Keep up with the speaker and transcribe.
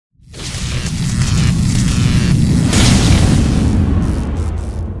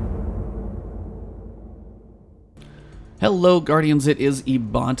Hello Guardians, it is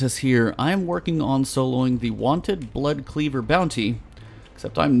Ebontis here. I am working on soloing the wanted Blood Cleaver bounty,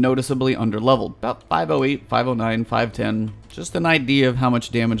 except I'm noticeably underleveled. About 508, 509, 510, just an idea of how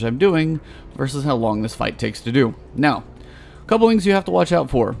much damage I'm doing versus how long this fight takes to do. Now, a couple things you have to watch out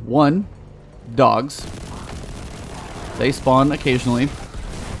for. One, dogs. They spawn occasionally.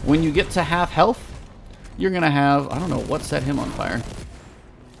 When you get to half health, you're going to have, I don't know what set him on fire.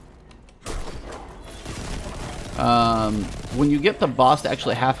 When you get the boss to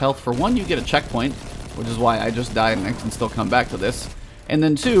actually half health, for one, you get a checkpoint, which is why I just died and I can still come back to this. And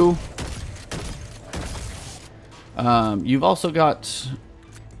then two, you've also got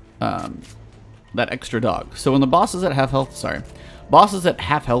that extra dog. So when the boss is at half health,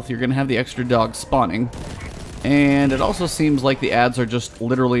 you're going to have the extra dog spawning. And it also seems like the ads are just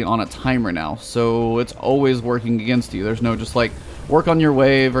literally on a timer now, so it's always working against you. There's no just like work on your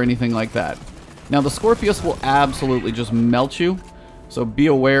wave or anything like that. Now the Scorpius will absolutely just melt you, so be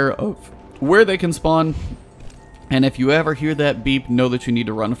aware of where they can spawn, and if you ever hear that beep, know that you need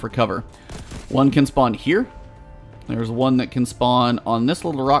to run for cover. One can spawn here. There's one that can spawn on this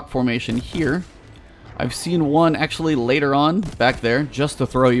little rock formation here. I've seen one actually later on back there just to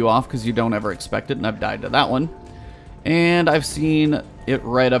throw you off because you don't ever expect it, and I've died to that one. And I've seen it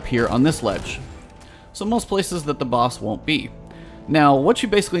right up here on this ledge. So most places that the boss won't be. Now, what you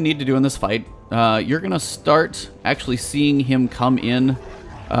basically need to do in this fight, you're going to start actually seeing him come in,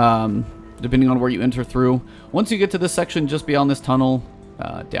 depending on where you enter through. Once you get to this section just beyond this tunnel,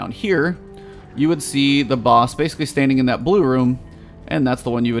 down here, you would see the boss basically standing in that blue room, and that's the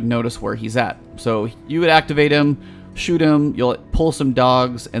one you would notice where he's at. So you would activate him, shoot him, you'll pull some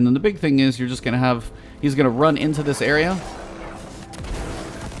dogs, and then the big thing is you're just going to have, he's going to run into this area,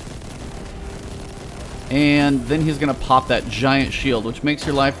 and then he's going to pop that giant shield, which makes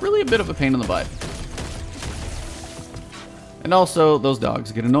your life really a bit of a pain in the butt. And also, those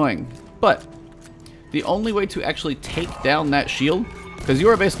dogs get annoying. But the only way to actually take down that shield, because you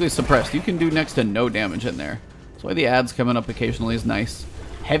are basically suppressed, you can do next to no damage in there. That's why the ads coming up occasionally is nice.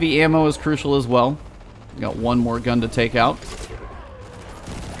 Heavy ammo is crucial as well. Got one more gun to take out.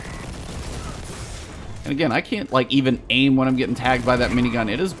 And again, I can't like even aim when I'm getting tagged by that minigun.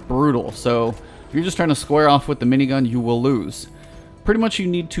 It is brutal, so if you're just trying to square off with the minigun, you will lose. Pretty much you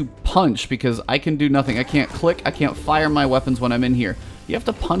need to punch because I can do nothing. I can't click, I can't fire my weapons when I'm in here. You have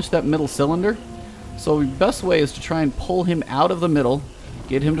to punch that middle cylinder. So the best way is to try and pull him out of the middle,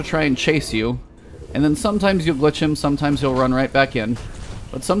 get him to try and chase you, and then sometimes you'll glitch him, sometimes he'll run right back in.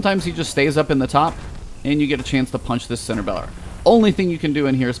 But sometimes he just stays up in the top, and you get a chance to punch this center barrel. Only thing you can do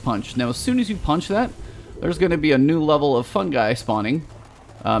in here is punch. Now as soon as you punch that, there's going to be a new level of fun guy spawning,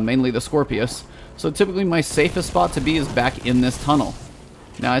 mainly the Scorpius. So typically my safest spot to be is back in this tunnel.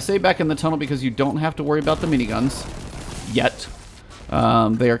 Now I say back in the tunnel because you don't have to worry about the miniguns yet.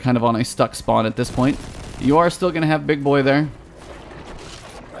 They are kind of on a stuck spawn at this point. You are still going to have Big Boy there.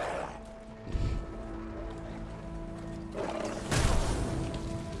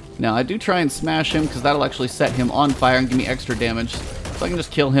 Now I do try and smash him because that'll actually set him on fire and give me extra damage. So I can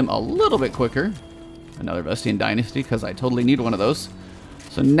just kill him a little bit quicker. Another Vestian Dynasty because I totally need one of those.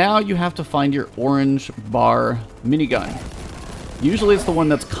 So now you have to find your orange bar minigun. Usually it's the one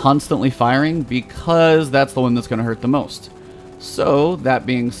that's constantly firing because that's the one that's going to hurt the most. So that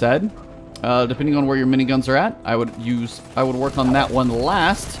being said, depending on where your miniguns are at, I would work on that one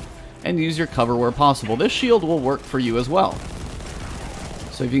last and use your cover where possible. This shield will work for you as well.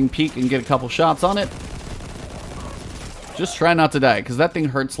 So if you can peek and get a couple shots on it, just try not to die because that thing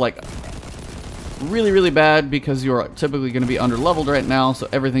hurts like really, really bad because you're typically going to be under-leveled right now, so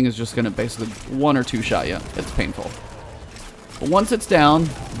everything is just going to basically one or two shot you. It's painful. But once it's down,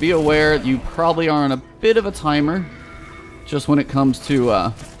 be aware you probably are on a bit of a timer just when it comes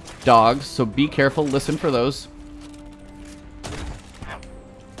to dogs, so be careful, listen for those.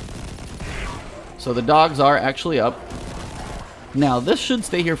 So the dogs are actually up. Now, this should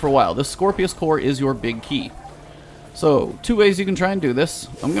stay here for a while. This Scorpius core is your big key. So, two ways you can try and do this.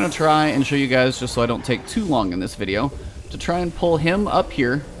 I'm going to try and show you guys, just so I don't take too long in this video, to try and pull him up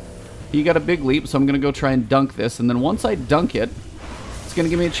here. He got a big leap, so I'm going to go try and dunk this. And then once I dunk it, it's going to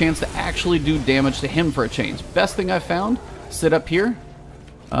give me a chance to actually do damage to him for a change. Best thing I've found, sit up here,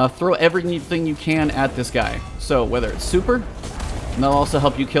 throw everything you can at this guy. So, whether it's super, and that'll also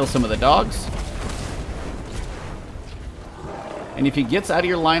help you kill some of the dogs. And if he gets out of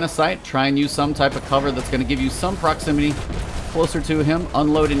your line of sight, try and use some type of cover that's going to give you some proximity closer to him.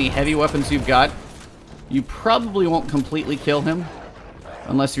 Unload any heavy weapons you've got. You probably won't completely kill him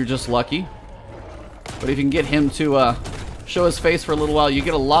unless you're just lucky. But if you can get him to show his face for a little while, you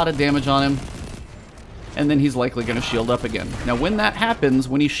get a lot of damage on him. and then he's likely going to shield up again. Now when that happens,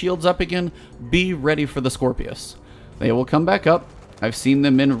 when he shields up again, be ready for the Scorpius. They will come back up. I've seen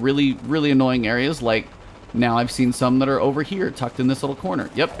them in really, really annoying areas, like now I've seen some that are over here, tucked in this little corner.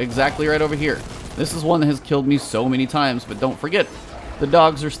 Yep, exactly right over here. This is one that has killed me so many times, but don't forget, the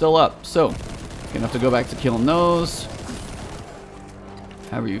dogs are still up. So, you're going to have to go back to killing those,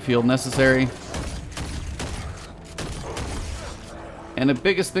 however you feel necessary. And the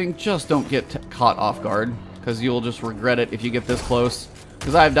biggest thing, just don't get caught off guard, because you'll just regret it if you get this close.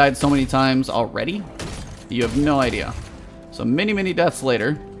 Because I've died so many times already, you have no idea. So many, many deaths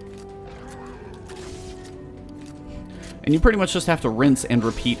later. And you pretty much just have to rinse and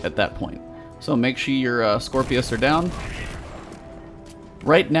repeat at that point. So make sure your Scorpius are down.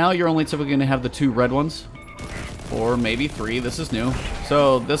 Right now, you're only typically going to have the 2 red ones. Or maybe 3. This is new.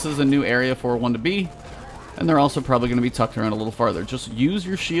 So this is a new area for one to be. And they're also probably going to be tucked around a little farther. Just use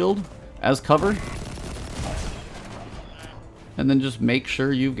your shield as cover. And then just make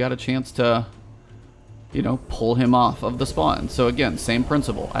sure you've got a chance to, you know, pull him off of the spawn. So again, same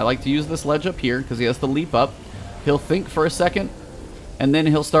principle. I like to use this ledge up here because he has to leap up. He'll think for a second, and then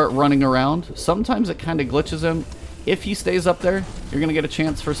he'll start running around. Sometimes it kind of glitches him. If he stays up there, you're going to get a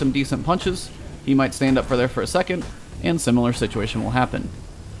chance for some decent punches. He might stand up for there for a second, and similar situation will happen.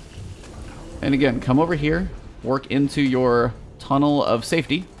 And again, come over here, work into your tunnel of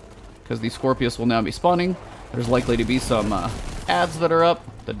safety, because the Scorpius will now be spawning. There's likely to be some ads that are up.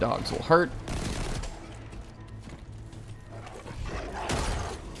 The dogs will hurt.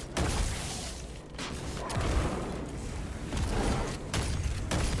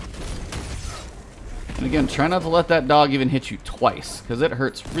 And again, try not to let that dog even hit you twice, because it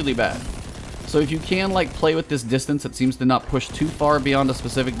hurts really bad. So if you can, like, play with this distance, it seems to not push too far beyond a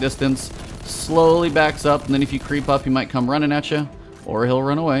specific distance. Slowly backs up, and then if you creep up, he might come running at you, or he'll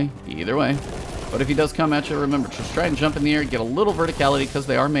run away. Either way. But if he does come at you, remember, just try and jump in the air, get a little verticality, because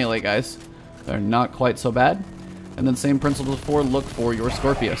they are melee guys. They're not quite so bad. And then same principle before, look for your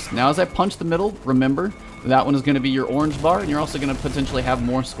Scorpius. Now as I punch the middle, remember, that one is going to be your orange bar, and you're also going to potentially have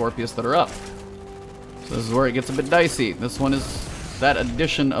more Scorpius that are up. So this is where it gets a bit dicey. This one is, that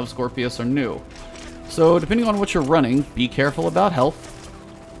addition of Scorpius are new. So depending on what you're running, be careful about health.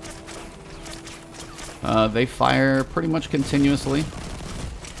 They fire pretty much continuously.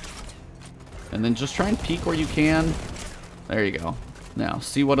 And then just try and peek where you can. There you go. Now,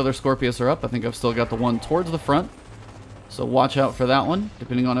 see what other Scorpius are up. I think I've still got the one towards the front. So watch out for that one,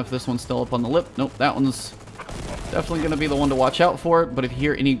 depending on if this one's still up on the lip. Nope, that one's definitely going to be the one to watch out for. But if you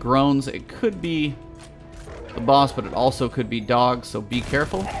hear any groans, it could be the boss, but it also could be dogs, so be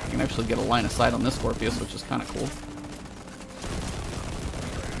careful. You can actually get a line of sight on this Scorpius, which is kind of cool.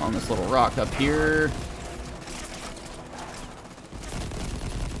 On this little rock up here.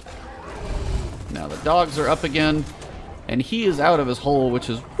 Now the dogs are up again, and he is out of his hole, which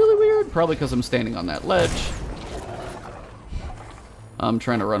is really weird, probably because I'm standing on that ledge. I'm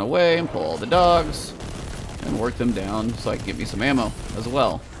trying to run away and pull all the dogs and work them down so I can get me some ammo as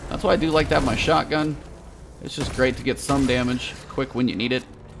well. That's why I do like to have my shotgun. It's just great to get some damage quick when you need it.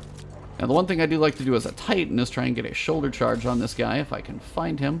 Now the one thing I do like to do as a Titan is try and get a shoulder charge on this guy if I can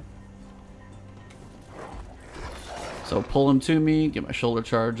find him. So pull him to me, get my shoulder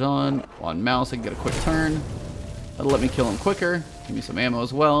charge on mouse, I can get a quick turn. That'll let me kill him quicker, give me some ammo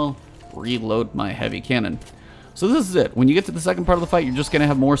as well, reload my heavy cannon. So this is it. When you get to the second part of the fight, you're just going to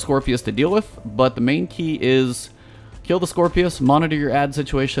have more Scorpius to deal with, but the main key is kill the Scorpius, monitor your ad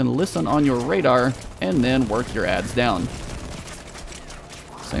situation, listen on your radar, and then work your ads down.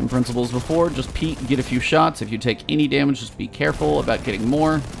 Same principles before, just peek, get a few shots. If you take any damage, just be careful about getting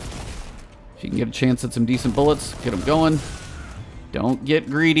more. If you can get a chance at some decent bullets, get them going. Don't get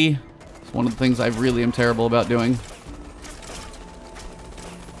greedy. It's one of the things I really am terrible about doing.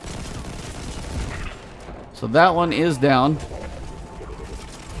 So that one is down.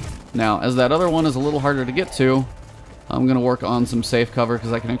 Now, as that other one is a little harder to get to, I'm going to work on some safe cover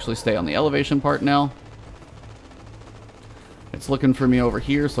because I can actually stay on the elevation part now. It's looking for me over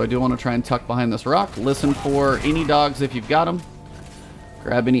here, so I do want to try and tuck behind this rock. Listen for any dogs if you've got them.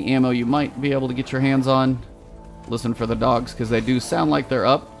 Grab any ammo you might be able to get your hands on. Listen for the dogs because they do sound like they're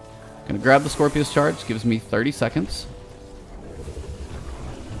up. Going to grab the Scorpius charge. Gives me 30 seconds.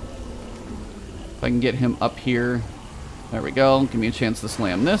 If I can get him up here. There we go. Give me a chance to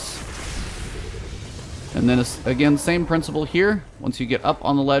slam this. And then, again, same principle here. Once you get up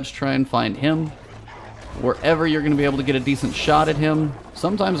on the ledge, try and find him. Wherever you're going to be able to get a decent shot at him.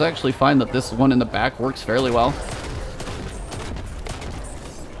 Sometimes I actually find that this one in the back works fairly well.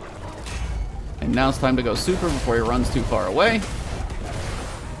 And now it's time to go super before he runs too far away.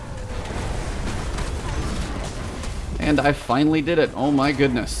 And I finally did it. Oh my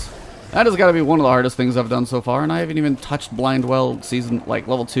goodness. That has got to be one of the hardest things I've done so far, and I haven't even touched Blind Well season, like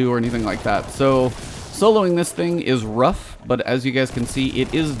level 2 or anything like that. So, soloing this thing is rough, but as you guys can see,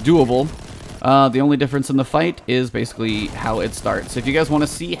 it is doable. The only difference in the fight is basically how it starts. If you guys want to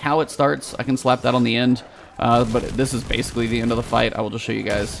see how it starts, I can slap that on the end, but this is basically the end of the fight. I will just show you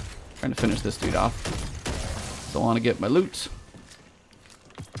guys. I'm trying to finish this dude off. So I want to get my loot.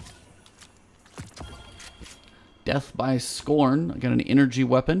 Death by Scorn. I got an energy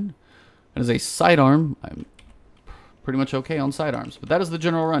weapon. That is a sidearm. I'm pretty much okay on sidearms. But that is the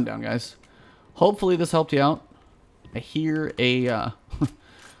general rundown, guys. Hopefully this helped you out. I hear a... I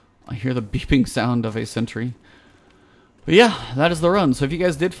hear the beeping sound of a sentry. But yeah, that is the run. So if you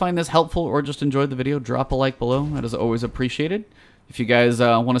guys did find this helpful or just enjoyed the video, drop a like below. That is always appreciated. If you guys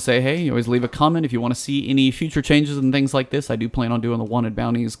want to say hey, you always leave a comment. If you want to see any future changes and things like this, I do plan on doing the wanted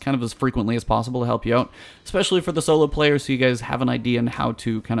bounties kind of as frequently as possible to help you out, especially for the solo players, so you guys have an idea on how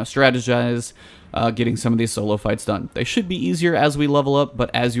to kind of strategize getting some of these solo fights done. They should be easier as we level up,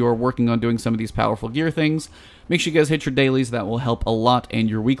 but as you are working on doing some of these powerful gear things, make sure you guys hit your dailies. That will help a lot, and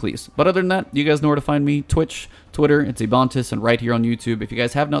your weeklies. But other than that, you guys know where to find me. Twitch, Twitter, it's Ebontis, and right here on YouTube. If you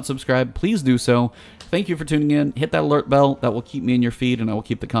guys have not subscribed, please do so. Thank you for tuning in. Hit that alert bell. That will keep me in your feed, and I will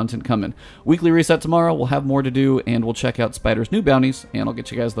keep the content coming. Weekly reset tomorrow. We'll have more to do, and we'll check out Spider's new bounties, and I'll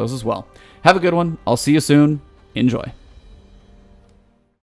get you guys those as well. Have a good one. I'll see you soon. Enjoy.